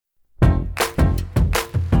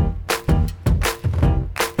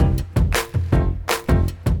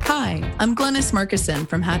I'm Glennis Markison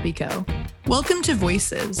from Happy Co. Welcome to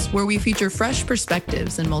Voices, where we feature fresh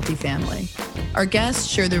perspectives in multifamily. Our guests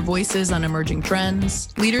share their voices on emerging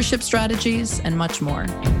trends, leadership strategies, and much more.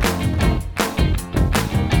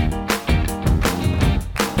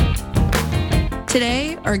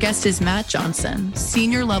 Today, our guest is Matt Johnson,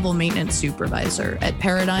 Senior Level Maintenance Supervisor at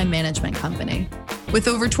Paradigm Management Company. With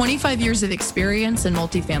over 25 years of experience in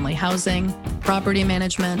multifamily housing, property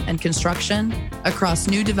management, and construction across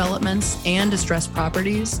new developments and distressed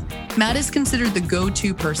properties, Matt is considered the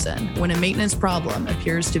go-to person when a maintenance problem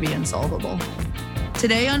appears to be unsolvable.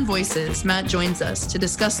 Today on Voices, Matt joins us to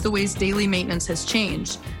discuss the ways daily maintenance has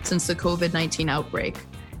changed since the COVID-19 outbreak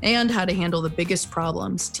and how to handle the biggest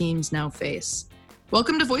problems teams now face.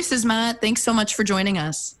 Welcome to Voices, Matt. Thanks so much for joining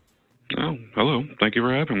us. Oh, hello. Thank you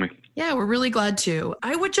for having me. Yeah, we're really glad to.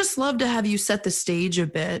 I would just love to have you set the stage a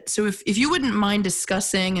bit. So if you wouldn't mind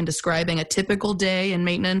discussing and describing a typical day in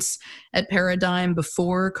maintenance at Paradigm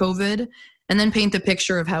before COVID, and then paint the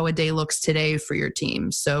picture of how a day looks today for your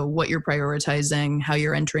team. So what you're prioritizing, how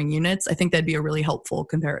you're entering units, I think that'd be a really helpful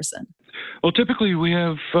comparison. Well, typically we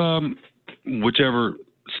have whichever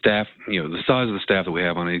staff, the size of the staff that we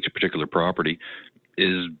have on each particular property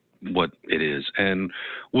is what it is. And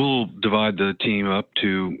we'll divide the team up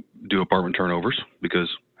to do apartment turnovers because,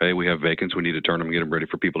 hey, we have vacants. We need to turn them and get them ready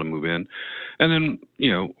for people to move in. And then,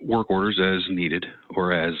 work orders as needed,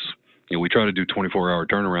 or as, we try to do 24-hour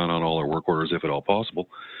turnaround on all our work orders if at all possible.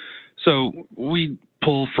 So we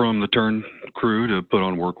pull from the turn crew to put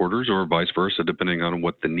on work orders or vice versa, depending on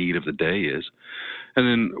what the need of the day is. And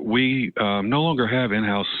then we no longer have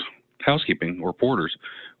in-house housekeeping or porters.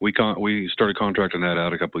 We started contracting that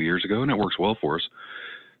out a couple of years ago, and it works well for us.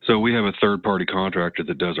 So we have a third-party contractor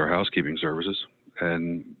that does our housekeeping services,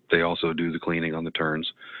 and they also do the cleaning on the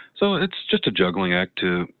turns. So it's just a juggling act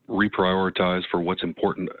to reprioritize for what's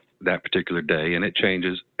important that particular day, and it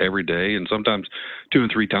changes every day and sometimes 2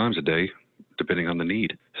 and 3 times a day, depending on the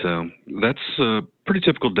need. So that's a pretty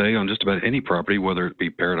typical day on just about any property, whether it be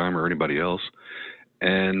Paradigm or anybody else.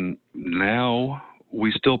 And now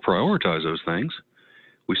we still prioritize those things.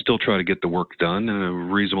 We still try to get the work done in a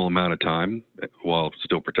reasonable amount of time while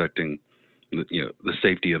still protecting the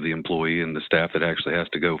safety of the employee and the staff that actually has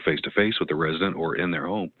to go face-to-face with the resident or in their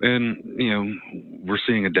home. And, we're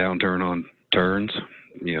seeing a downturn on turns.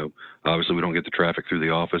 Obviously we don't get the traffic through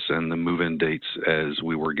the office and the move-in dates as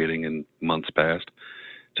we were getting in months past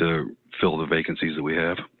to fill the vacancies that we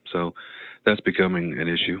have. So that's becoming an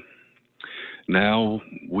issue. Now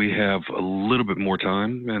we have a little bit more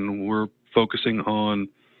time and we're focusing on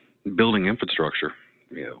building infrastructure,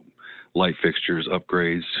 light fixtures,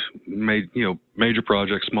 upgrades, major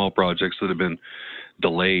projects, small projects that have been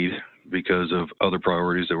delayed because of other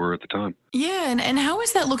priorities that were at the time. Yeah, and how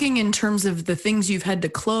is that looking in terms of the things you've had to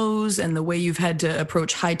close and the way you've had to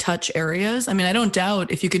approach high-touch areas? I mean, I don't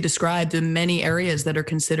doubt if you could describe the many areas that are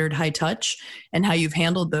considered high-touch and how you've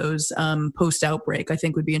handled those post-outbreak. I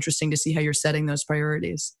think would be interesting to see how you're setting those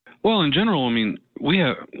priorities. Well, in general, we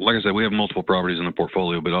have, like I said, we have multiple properties in the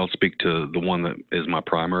portfolio, but I'll speak to the one that is my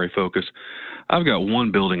primary focus. I've got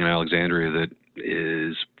one building in Alexandria that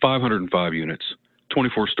is 505 units,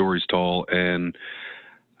 24 stories tall, and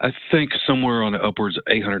I think somewhere on the upwards of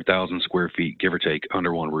 800,000 square feet, give or take,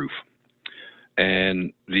 under one roof.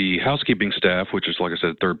 And the housekeeping staff, which is, like I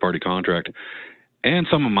said, third-party contract, and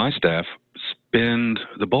some of my staff spend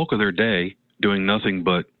the bulk of their day doing nothing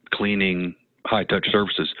but cleaning high-touch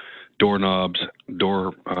surfaces, doorknobs,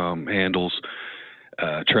 door handles,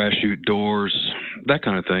 trash chute doors, that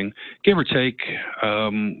kind of thing. Give or take,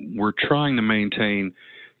 we're trying to maintain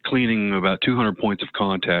cleaning about 200 points of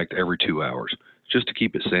contact every 2 hours, just to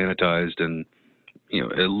keep it sanitized and,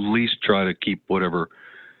 at least try to keep whatever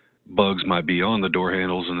bugs might be on the door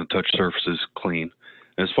handles and the touch surfaces clean.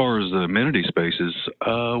 As far as the amenity spaces,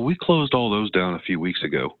 we closed all those down a few weeks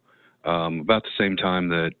ago, about the same time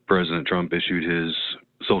that President Trump issued his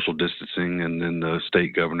social distancing, and then the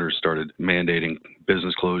state governors started mandating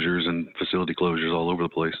business closures and facility closures all over the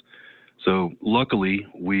place. So luckily,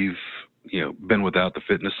 we've been without the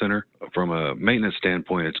fitness center. From a maintenance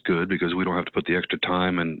standpoint, it's good because we don't have to put the extra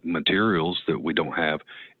time and materials that we don't have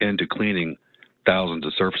into cleaning thousands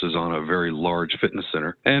of surfaces on a very large fitness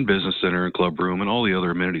center and business center and club room and all the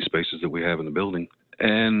other amenity spaces that we have in the building.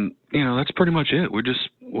 And, that's pretty much it.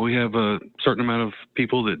 We have a certain amount of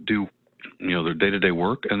people that do their day-to-day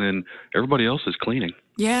work, and then everybody else is cleaning.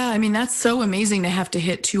 Yeah, I mean, that's so amazing to have to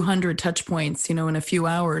hit 200 touch points, in a few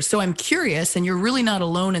hours. So I'm curious, and you're really not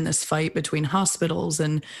alone in this fight between hospitals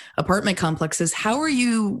and apartment complexes. How are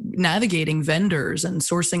you navigating vendors and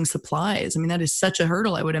sourcing supplies? I mean, that is such a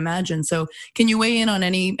hurdle, I would imagine. So can you weigh in on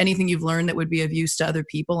anything you've learned that would be of use to other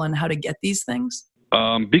people on how to get these things?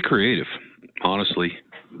 Be creative, honestly.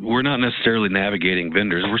 We're not necessarily navigating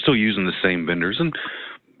vendors. We're still using the same vendors and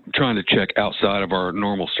trying to check outside of our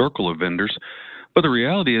normal circle of vendors. But the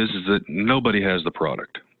reality is that nobody has the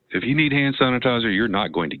product. If you need hand sanitizer, you're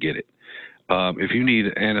not going to get it. If you need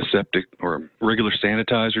antiseptic or regular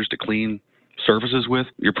sanitizers to clean surfaces with,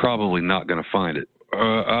 you're probably not going to find it.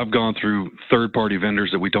 I've gone through third-party vendors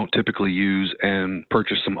that we don't typically use and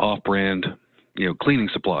purchased some off-brand, cleaning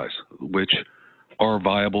supplies, which are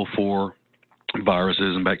viable for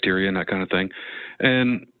viruses and bacteria and that kind of thing.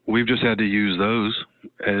 And we've just had to use those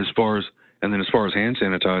as far as hand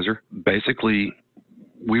sanitizer, basically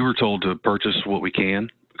we were told to purchase what we can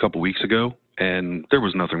a couple weeks ago, and there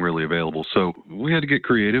was nothing really available. So we had to get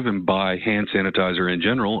creative and buy hand sanitizer in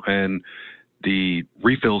general, and the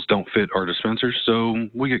refills don't fit our dispensers. So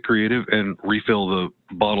we get creative and refill the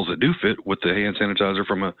bottles that do fit with the hand sanitizer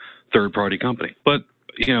from a third-party company. But,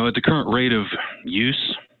 at the current rate of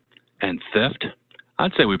use and theft,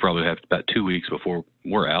 I'd say we probably have about 2 weeks before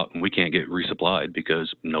we're out and we can't get resupplied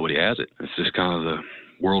because nobody has it. It's just kind of the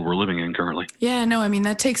world we're living in currently. Yeah, no, I mean,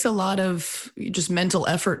 that takes a lot of just mental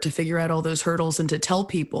effort to figure out all those hurdles and to tell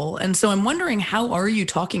people. And so I'm wondering, how are you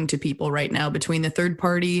talking to people right now between the third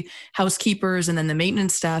party housekeepers and then the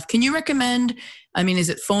maintenance staff? Can you recommend, is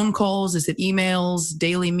it phone calls? Is it emails,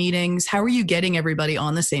 daily meetings? How are you getting everybody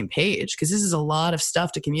on the same page? Because this is a lot of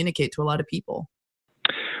stuff to communicate to a lot of people.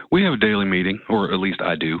 We have a daily meeting, or at least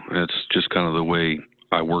I do. It's just kind of the way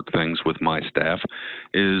I work things with my staff,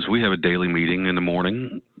 is we have a daily meeting in the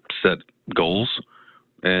morning, set goals,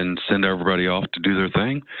 and send everybody off to do their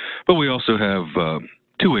thing. But we also have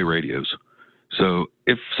two-way radios. So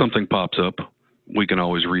if something pops up, we can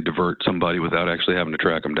always redivert somebody without actually having to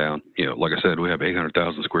track them down. Like I said, we have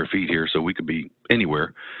 800,000 square feet here, so we could be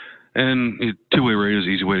anywhere. And two-way radio is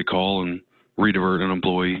an easy way to call and redivert an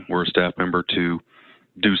employee or a staff member to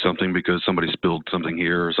do something because somebody spilled something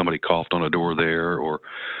here or somebody coughed on a door there, or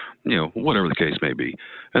whatever the case may be.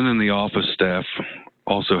 And then the office staff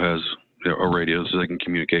also has a radio so they can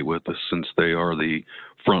communicate with us, since they are the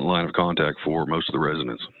front line of contact for most of the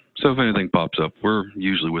residents. So if anything pops up, we're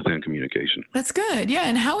usually within communication. That's good. Yeah.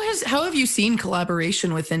 And how have you seen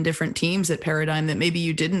collaboration within different teams at Paradigm that maybe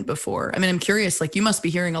you didn't before? I'm curious, you must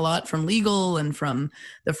be hearing a lot from legal and from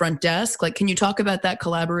the front desk. Can you talk about that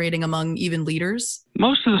collaborating among even leaders?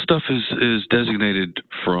 Most of the stuff is designated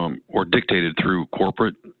from or dictated through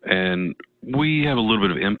corporate, and we have a little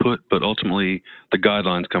bit of input, but ultimately the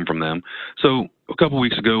guidelines come from them. So a couple of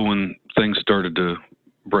weeks ago, when things started to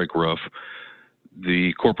break rough,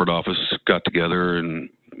 the corporate office got together and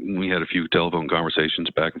we had a few telephone conversations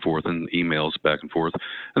back and forth and emails back and forth.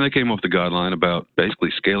 And they came up with the guideline about basically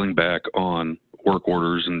scaling back on work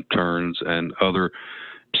orders and turns and other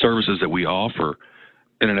services that we offer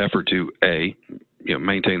in an effort to, A,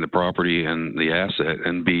 maintain the property and the asset,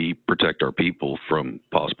 and B, protect our people from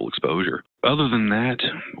possible exposure. Other than that,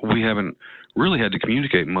 we haven't really had to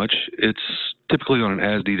communicate much. It's typically on an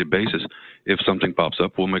as-needed basis. If something pops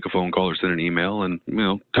up, we'll make a phone call or send an email and,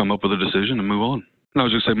 come up with a decision and move on. And I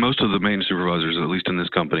was going to say, most of the maintenance supervisors, at least in this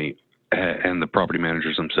company, and the property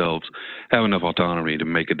managers themselves, have enough autonomy to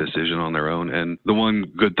make a decision on their own. And the one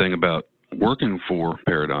good thing about working for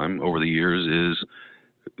Paradigm over the years is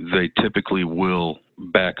they typically will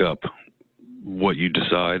back up what you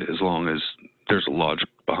decide as long as there's a logic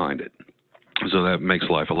behind it. So that makes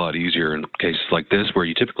life a lot easier in cases like this, where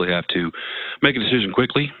you typically have to make a decision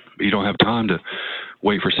quickly, but you don't have time to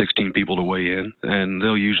wait for 16 people to weigh in, and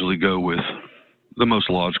they'll usually go with the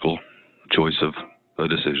most logical choice of a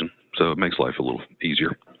decision. So it makes life a little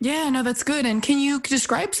easier. Yeah, no, that's good. And can you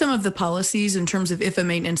describe some of the policies in terms of if a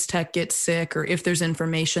maintenance tech gets sick, or if there's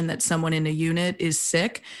information that someone in a unit is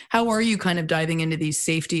sick? How are you kind of diving into these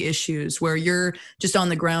safety issues where you're just on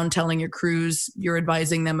the ground telling your crews, you're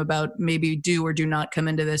advising them about maybe do or do not come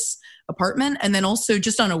into this apartment? And then also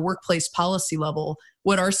just on a workplace policy level,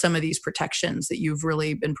 what are some of these protections that you've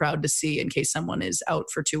really been proud to see in case someone is out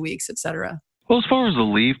for 2 weeks, et cetera? Well, as far as the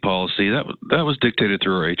leave policy, that was dictated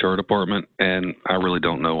through our HR department, and I really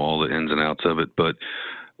don't know all the ins and outs of it, but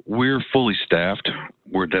we're fully staffed.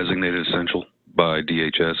 We're designated essential by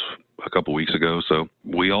DHS a couple weeks ago, so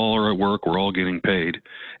we all are at work. We're all getting paid,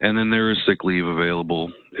 and then there is sick leave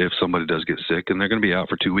available if somebody does get sick, and they're going to be out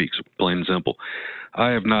for 2 weeks, plain and simple. I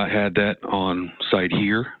have not had that on site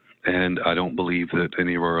here, and I don't believe that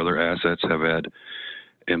any of our other assets have had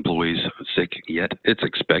employees sick yet. It's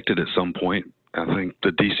expected at some point. I think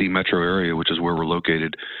the DC metro area, which is where we're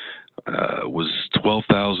located, was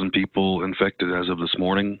 12,000 people infected as of this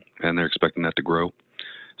morning, and they're expecting that to grow.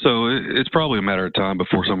 So it's probably a matter of time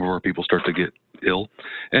before some of our people start to get ill.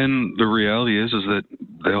 And the reality is that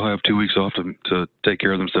they'll have 2 weeks off to take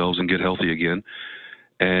care of themselves and get healthy again.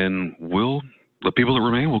 And the people that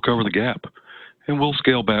remain will cover the gap. And we'll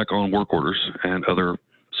scale back on work orders and other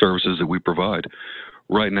services that we provide.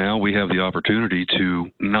 Right now, we have the opportunity to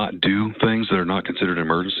not do things that are not considered an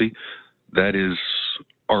emergency. That is,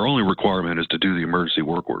 our only requirement is to do the emergency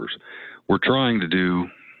work orders. We're trying to do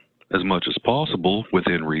as much as possible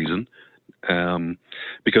within reason,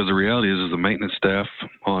 because the reality is the maintenance staff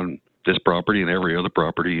on this property and every other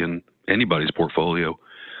property in anybody's portfolio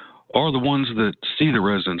are the ones that see the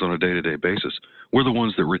residents on a day-to-day basis. We're the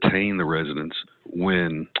ones that retain the residents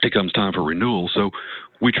when it comes time for renewal. So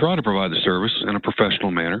we try to provide the service in a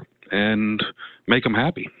professional manner and make them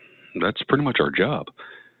happy. That's pretty much our job.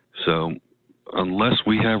 So unless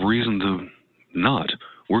we have reason to not,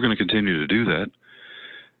 we're going to continue to do that.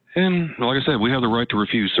 And like I said, we have the right to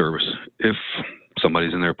refuse service. If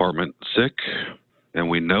somebody's in their apartment sick and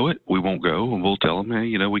we know it, we won't go, and we'll tell them,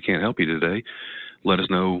 hey, we can't help you today. Let us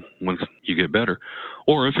know when you get better.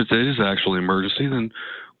 Or if it is actually an emergency, then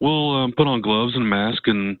we'll put on gloves and a mask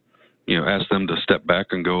and ask them to step back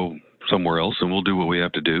and go somewhere else, and we'll do what we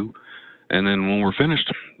have to do. And then when we're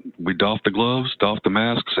finished, we doff the gloves, doff the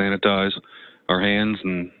mask, sanitize our hands,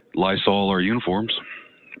 and Lysol our uniforms,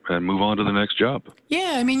 and move on to the next job.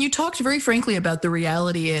 Yeah, I mean, you talked very frankly about the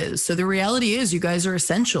reality is. So the reality is you guys are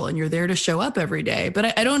essential and you're there to show up every day.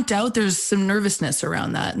 But I don't doubt there's some nervousness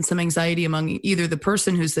around that and some anxiety among either the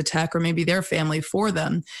person who's the tech or maybe their family for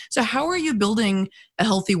them. So how are you building a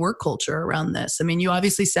healthy work culture around this? I mean, you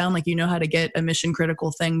obviously sound like you know how to get a mission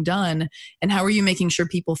critical thing done. And how are you making sure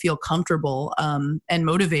people feel comfortable and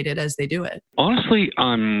motivated as they do it? Honestly,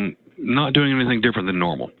 I'm not doing anything different than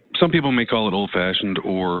normal. Some people may call it old-fashioned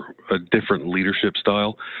or a different leadership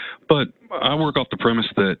style, but I work off the premise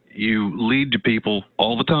that you lead to people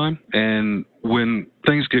all the time, and when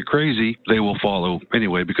things get crazy, they will follow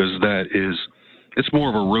anyway, because it's more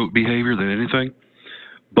of a rote behavior than anything.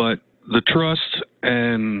 But the trust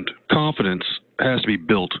and confidence has to be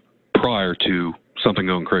built prior to something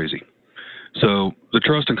going crazy. So the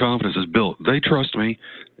trust and confidence is built. They trust me,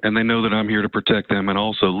 and they know that I'm here to protect them and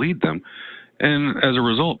also lead them. And as a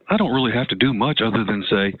result, I don't really have to do much other than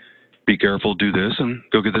say, be careful, do this, and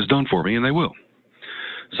go get this done for me, and they will.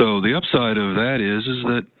 So the upside of that is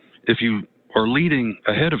that if you are leading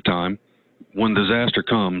ahead of time, when disaster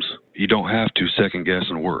comes, you don't have to second guess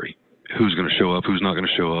and worry. Who's going to show up, who's not going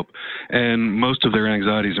to show up. And most of their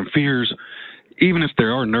anxieties and fears, even if they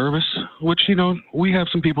are nervous, which, we have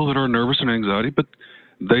some people that are nervous and anxiety, but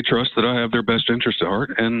they trust that I have their best interest at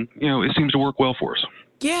heart, and, it seems to work well for us.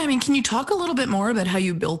 Yeah, I mean, can you talk a little bit more about how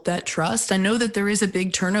you built that trust? I know that there is a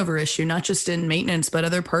big turnover issue, not just in maintenance, but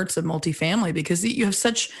other parts of multifamily, because you have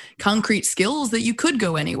such concrete skills that you could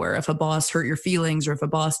go anywhere if a boss hurt your feelings or if a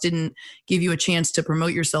boss didn't give you a chance to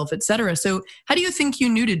promote yourself, et cetera. So how do you think you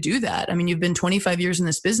knew to do that? I mean, you've been 25 years in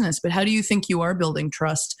this business, but how do you think you are building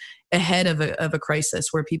trust ahead of a crisis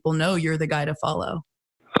where people know you're the guy to follow?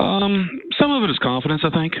 Some of it is confidence,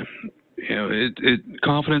 I think.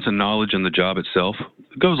 Confidence and knowledge in the job itself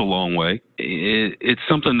goes a long way. It's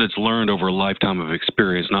something that's learned over a lifetime of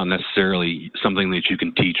experience, not necessarily something that you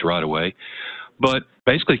can teach right away. But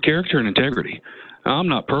basically, character and integrity. I'm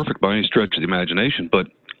not perfect by any stretch of the imagination, but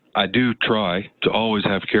I do try to always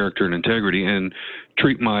have character and integrity and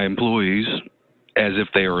treat my employees as if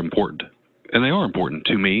they are important. And they are important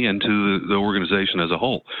to me and to the organization as a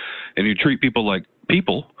whole. And you treat people like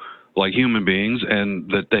human beings, and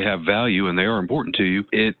that they have value and they are important to you,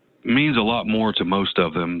 it means a lot more to most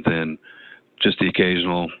of them than just the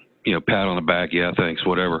occasional, pat on the back, yeah, thanks,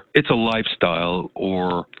 whatever. It's a lifestyle,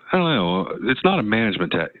 or I don't know, it's not a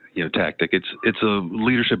management tactic. It's a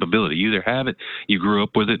leadership ability. You either have it, you grew up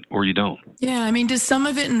with it, or you don't. Yeah, I mean, does some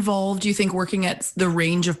of it involve, do you think, working at the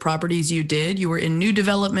range of properties you did? You were in new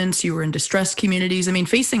developments, you were in distressed communities. I mean,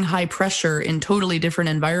 facing high pressure in totally different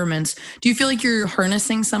environments. Do you feel like you're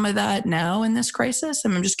harnessing some of that now in this crisis?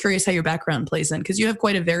 I'm just curious how your background plays in, because you have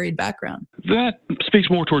quite a varied background. That speaks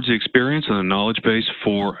more towards the experience and the knowledge base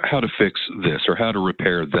for how to fix this or how to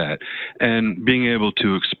repair that, and being able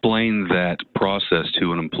to explain that process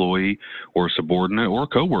to an employee or a subordinate or a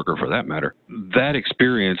coworker for that matter. That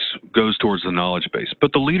experience goes towards the knowledge base.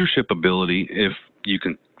 But the leadership ability, if you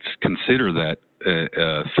can consider that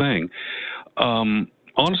thing,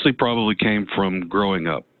 Honestly, probably came from growing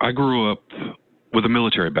up. I grew up with a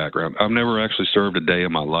military background. I've never actually served a day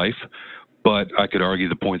of my life, but I could argue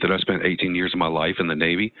the point that I spent 18 years of my life in the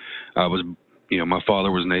Navy. My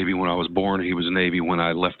father was Navy when I was born. He was Navy when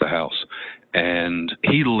I left the house. And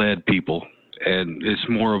he led people. And it's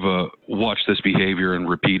more of a watch this behavior and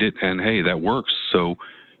repeat it. And, hey, that works. So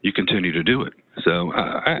you continue to do it. So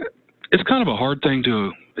it's kind of a hard thing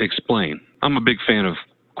to explain. I'm a big fan of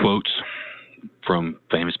quotes from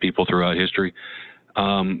famous people throughout history.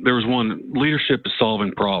 There was one, leadership is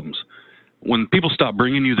solving problems. When people stop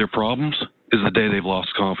bringing you their problems is the day they've lost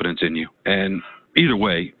confidence in you. And either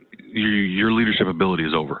way, your leadership ability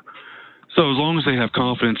is over. So as long as they have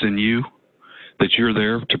confidence in you, that you're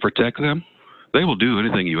there to protect them, they will do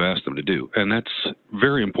anything you ask them to do. And that's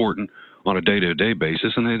very important on a day-to-day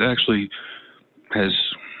basis. And it actually has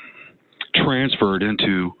transferred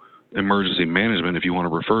into emergency management, if you want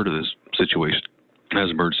to refer to this situation as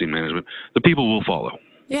emergency management. The people will follow.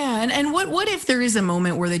 Yeah. And what if there is a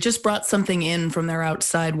moment where they just brought something in from their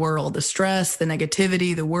outside world, the stress, the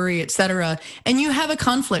negativity, the worry, et cetera, and you have a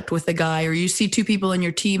conflict with the guy, or you see two people in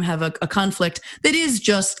your team have a conflict that is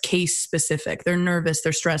just case specific. They're nervous,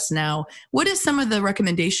 they're stressed now. What is some of the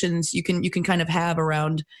recommendations you can kind of have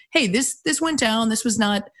around, hey, this went down, this was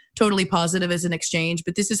not totally positive as an exchange,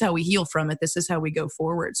 but this is how we heal from it. This is how we go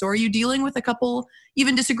forward. So are you dealing with a couple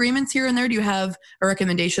even disagreements here and there? Do you have a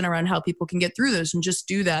recommendation around how people can get through those and just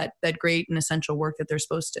do that great and essential work that they're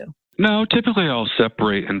supposed to? No, typically I'll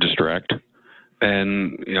separate and distract,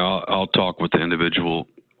 and I'll talk with the individual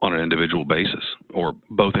on an individual basis, or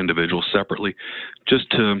both individuals separately,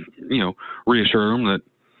 just to reassure them that,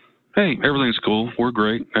 hey, everything's cool, we're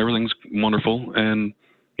great, everything's wonderful, and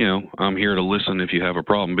I'm here to listen if you have a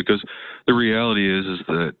problem. Because the reality is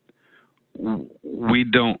that we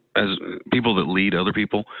don't, as people that lead other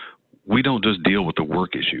people, we don't just deal with the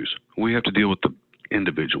work issues. We have to deal with the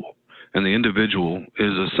individual. And the individual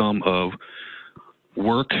is a sum of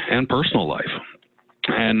work and personal life.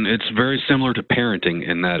 And it's very similar to parenting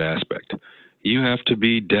in that aspect. You have to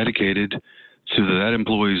be dedicated to that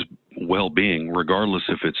employee's well-being, regardless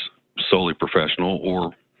if it's solely professional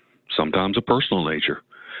or sometimes a personal nature.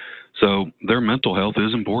 So their mental health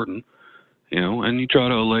is important, and you try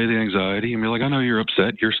to allay the anxiety and be like, I know you're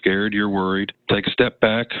upset, you're scared, you're worried. Take a step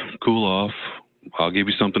back, cool off. I'll give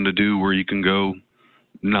you something to do where you can go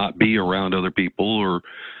not be around other people, or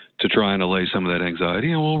to try and allay some of that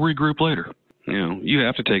anxiety, and we'll regroup later. You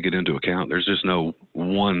have to take it into account. There's just no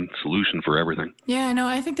one solution for everything. Yeah, no,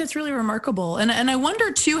 I think that's really remarkable. And I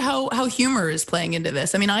wonder, too, how humor is playing into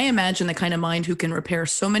this. I mean, I imagine the kind of mind who can repair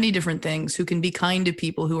so many different things, who can be kind to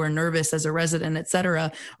people who are nervous as a resident, et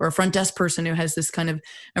cetera, or a front desk person who has this kind of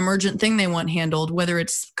emergent thing they want handled, whether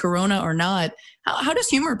it's Corona or not. How does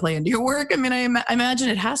humor play into your work? I mean, I imagine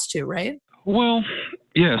it has to, right? Well,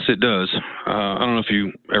 yes, it does. I don't know if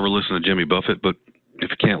you ever listen to Jimmy Buffett, but if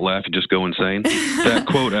you can't laugh, you just go insane. That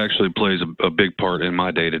quote actually plays a big part in my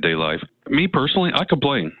day-to-day life. Me personally, I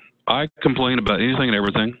complain. I complain about anything and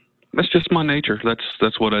everything. That's just my nature.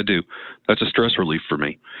 That's what I do. That's a stress relief for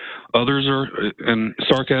me. Others are, and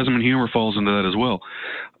sarcasm and humor falls into that as well.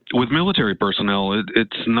 With military personnel,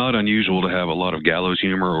 it's not unusual to have a lot of gallows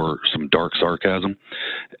humor or some dark sarcasm.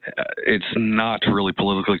 It's not really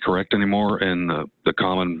politically correct anymore in the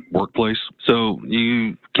common workplace. So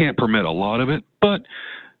you can't permit a lot of it, but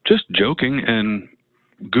just joking and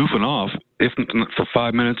goofing off, if for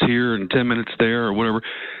 5 minutes here and 10 minutes there or whatever,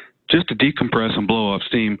 just to decompress and blow off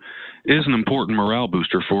steam is an important morale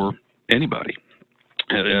booster for anybody,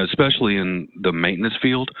 especially in the maintenance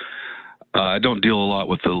field. I don't deal a lot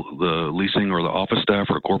with the leasing or the office staff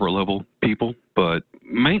or corporate level people, but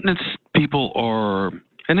maintenance people are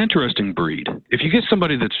an interesting breed. If you get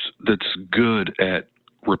somebody that's good at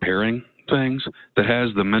repairing things, that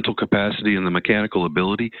has the mental capacity and the mechanical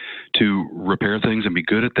ability to repair things and be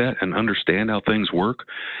good at that and understand how things work,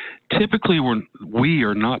 typically we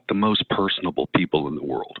are not the most personable people in the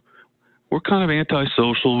world. We're kind of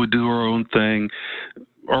antisocial. We do our own thing.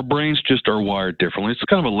 Our brains just are wired differently. It's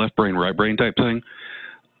kind of a left brain, right brain type thing.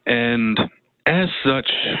 And as such,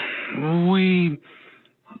 we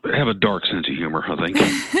have a dark sense of humor, I think.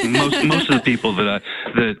 most of the people that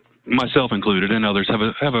myself included and others have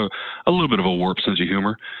a little bit of a warped sense of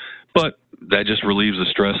humor, but that just relieves the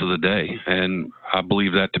stress of the day. And I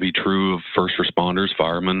believe that to be true of first responders,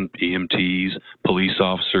 firemen, EMTs, police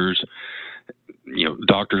officers.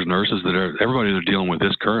 doctors, nurses, everybody they're dealing with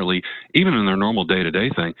this currently, even in their normal day-to-day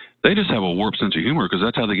thing, they just have a warped sense of humor because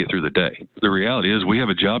that's how they get through the day. The reality is we have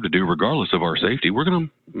a job to do regardless of our safety. We're going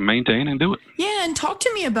to maintain and do it. Yeah, and talk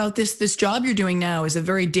to me about this job you're doing now is a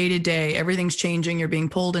very day-to-day. Everything's changing. You're being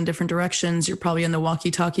pulled in different directions. You're probably on the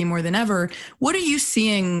walkie-talkie more than ever. What are you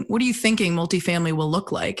seeing? What are you thinking multifamily will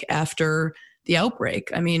look like after the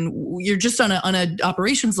outbreak? I mean, you're just on a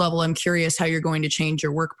operations level. I'm curious how you're going to change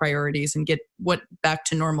your work priorities and get what back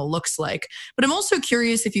to normal looks like. But I'm also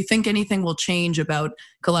curious if you think anything will change about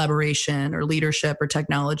collaboration or leadership or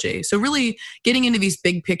technology. So really getting into these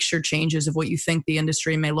big picture changes of what you think the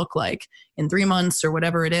industry may look like in 3 months or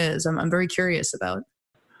whatever it is. I'm very curious about.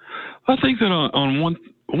 I think that on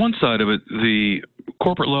one side of it, the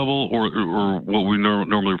corporate level or what we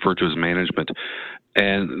normally refer to as management,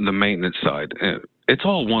 and the maintenance side, it's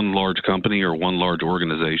all one large company or one large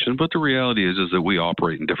organization. But the reality is that we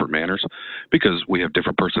operate in different manners because we have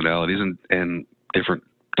different personalities and different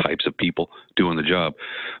types of people doing the job.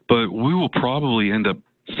 But we will probably end up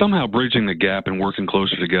somehow bridging the gap and working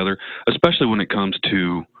closer together, especially when it comes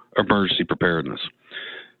to emergency preparedness.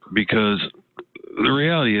 Because the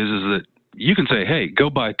reality is that you can say, hey, go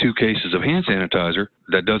buy 2 cases of hand sanitizer.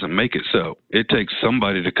 That doesn't make it so. It takes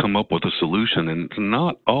somebody to come up with a solution, and it's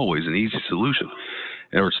not always an easy solution,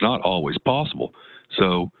 or it's not always possible.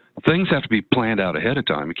 So things have to be planned out ahead of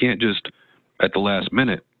time. You can't just, at the last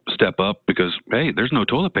minute, step up because, hey, there's no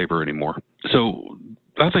toilet paper anymore. So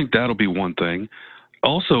I think that'll be one thing.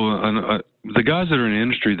 Also, the guys that are in the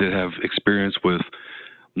industry that have experience with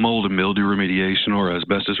mold and mildew remediation or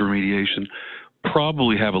asbestos remediation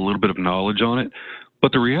probably have a little bit of knowledge on it.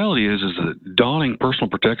 But the reality is that donning personal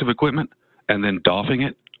protective equipment and then doffing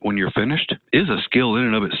it when you're finished is a skill in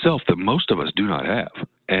and of itself that most of us do not have.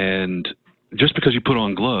 And just because you put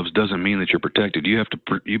on gloves doesn't mean that you're protected. You have to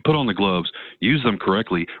you put on the gloves, use them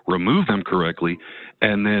correctly, remove them correctly,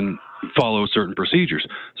 and then follow certain procedures.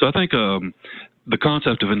 So I think the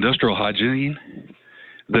concept of industrial hygiene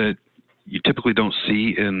that you typically don't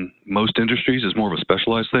see in most industries is more of a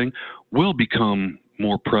specialized thing will become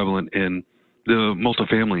more prevalent in the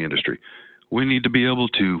multifamily industry. We need to be able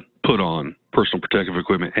to put on personal protective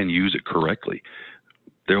equipment and use it correctly.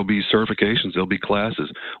 There will be certifications, there'll be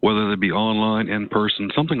classes, whether they be online, in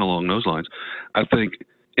person, something along those lines. I think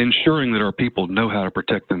ensuring that our people know how to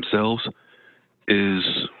protect themselves is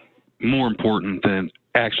more important than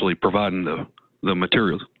actually providing the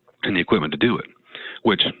materials and the equipment to do it,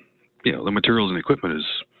 which, the materials and equipment is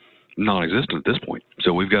non-existent at this point.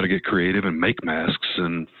 So we've got to get creative and make masks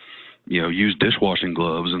and, use dishwashing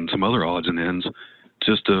gloves and some other odds and ends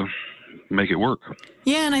just to make it work.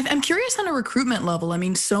 Yeah, and I'm curious on a recruitment level. I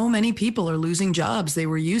mean, so many people are losing jobs they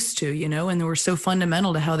were used to, and they were so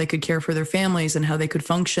fundamental to how they could care for their families and how they could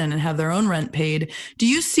function and have their own rent paid. Do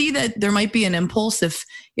you see that there might be an impulse if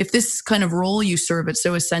this kind of role you serve it's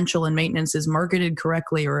so essential and maintenance is marketed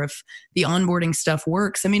correctly, or if the onboarding stuff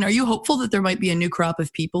works? I mean, are you hopeful that there might be a new crop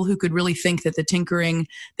of people who could really think that the tinkering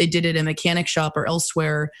they did at a mechanic shop or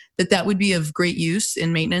elsewhere, that would be of great use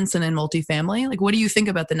in maintenance and in multifamily? Like, what do you think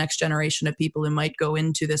about the next generation of people who might go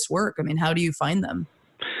into this work? I mean, how do you find them?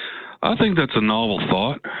 I think that's a novel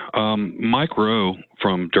thought. Mike Rowe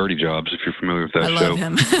from Dirty Jobs, if you're familiar with that show. I love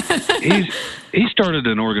him. he started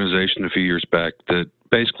an organization a few years back that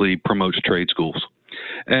basically promotes trade schools.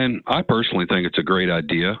 And I personally think it's a great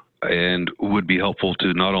idea and would be helpful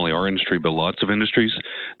to not only our industry, but lots of industries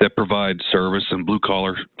that provide service and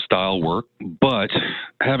blue-collar style work. But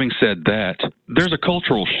having said that, there's a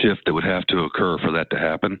cultural shift that would have to occur for that to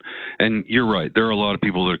happen. And you're right, there are a lot of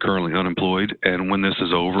people that are currently unemployed, and when this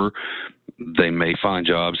is over, they may find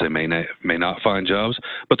jobs, they may not find jobs.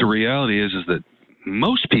 But the reality is that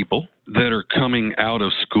most people that are coming out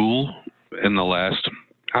of school in the last,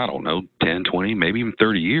 10, 20, maybe even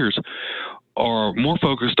 30 years are more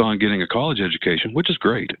focused on getting a college education, which is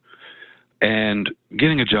great, and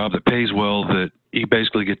getting a job that pays well, that you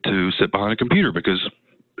basically get to sit behind a computer because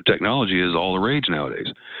technology is all the rage nowadays.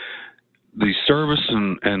 The service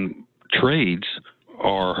and trades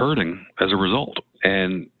are hurting as a result,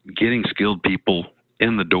 and getting skilled people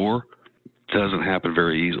in the door doesn't happen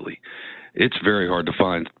very easily. It's very hard to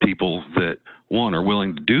find people that, one, are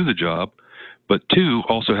willing to do the job, but two,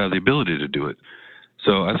 also have the ability to do it.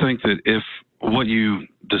 So I think that if what you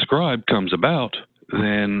described comes about,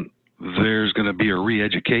 then there's going to be a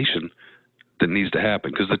re-education that needs to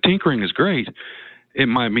happen, because the tinkering is great. It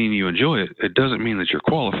might mean you enjoy it. It doesn't mean that you're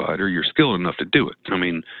qualified or you're skilled enough to do it. I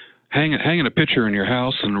mean, hanging a picture in your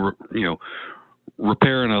house and,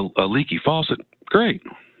 repairing a leaky faucet, great.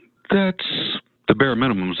 That's the bare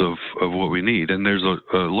minimums of what we need. And there's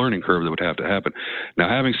a learning curve that would have to happen. Now,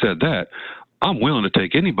 having said that, I'm willing to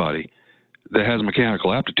take anybody that has a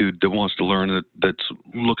mechanical aptitude that wants to learn, that's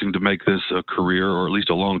looking to make this a career or at least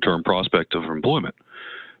a long-term prospect of employment.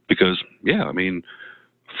 Because,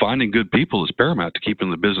 finding good people is paramount to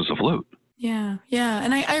keeping the business afloat. Yeah.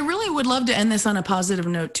 And I really would love to end this on a positive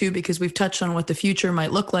note too, because we've touched on what the future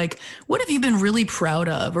might look like. What have you been really proud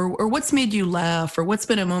of, or what's made you laugh, or what's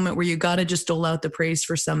been a moment where you got to just dole out the praise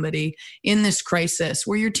for somebody in this crisis,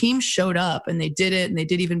 where your team showed up and they did it and they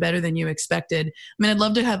did even better than you expected? I mean, I'd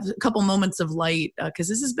love to have a couple moments of light because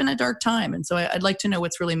this has been a dark time. And so I'd like to know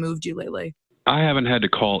what's really moved you lately. I haven't had to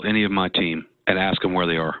call any of my team and ask them where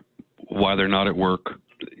they are, why they're not at work.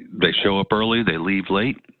 They show up early, they leave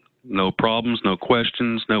late. No problems, no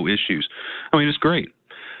questions, no issues. I mean, it's great.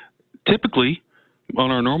 Typically,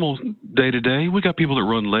 on our normal day-to-day, we got people that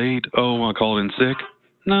run late. Oh, I called in sick.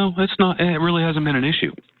 No, it's not. It really hasn't been an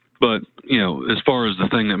issue. But, as far as the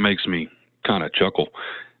thing that makes me kind of chuckle,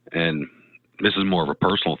 and this is more of a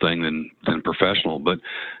personal thing than professional, but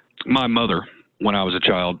my mother, when I was a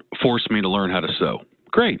child, forced me to learn how to sew.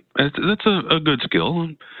 Great. That's a good skill.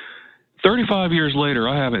 35 years later,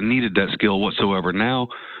 I haven't needed that skill whatsoever. Now,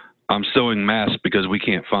 I'm sewing masks because we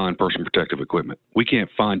can't find personal protective equipment. We can't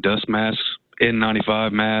find dust masks,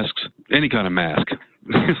 N95 masks, any kind of mask.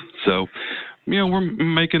 So, we're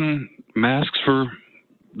making masks for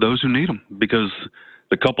those who need them because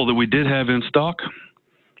the couple that we did have in stock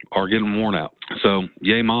are getting worn out. So,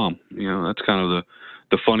 yay, Mom. That's kind of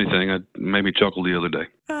the funny thing. It made me chuckle the other day.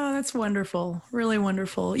 Oh, that's wonderful. Really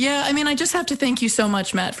wonderful. Yeah, I mean, I just have to thank you so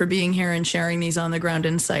much, Matt, for being here and sharing these on-the-ground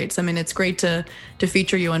insights. I mean, it's great to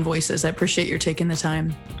feature you on Voices. I appreciate your taking the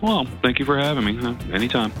time. Well, thank you for having me.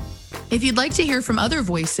 Anytime. If you'd like to hear from other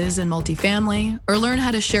voices in multifamily or learn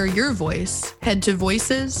how to share your voice, head to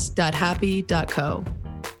voices.happy.co.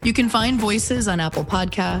 You can find Voices on Apple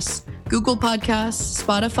Podcasts, Google Podcasts,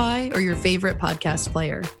 Spotify, or your favorite podcast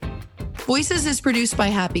player. Voices is produced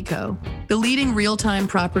by HappyCo, the leading real-time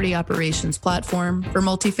property operations platform for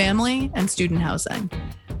multifamily and student housing.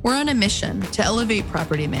 We're on a mission to elevate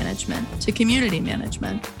property management to community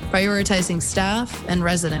management, prioritizing staff and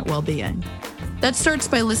resident well-being. That starts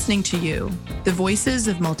by listening to you, the voices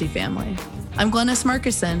of multifamily. I'm Glennis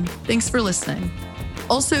Markison. Thanks for listening.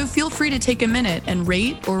 Also, feel free to take a minute and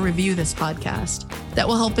rate or review this podcast. That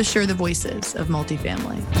will help us share the voices of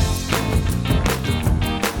multifamily.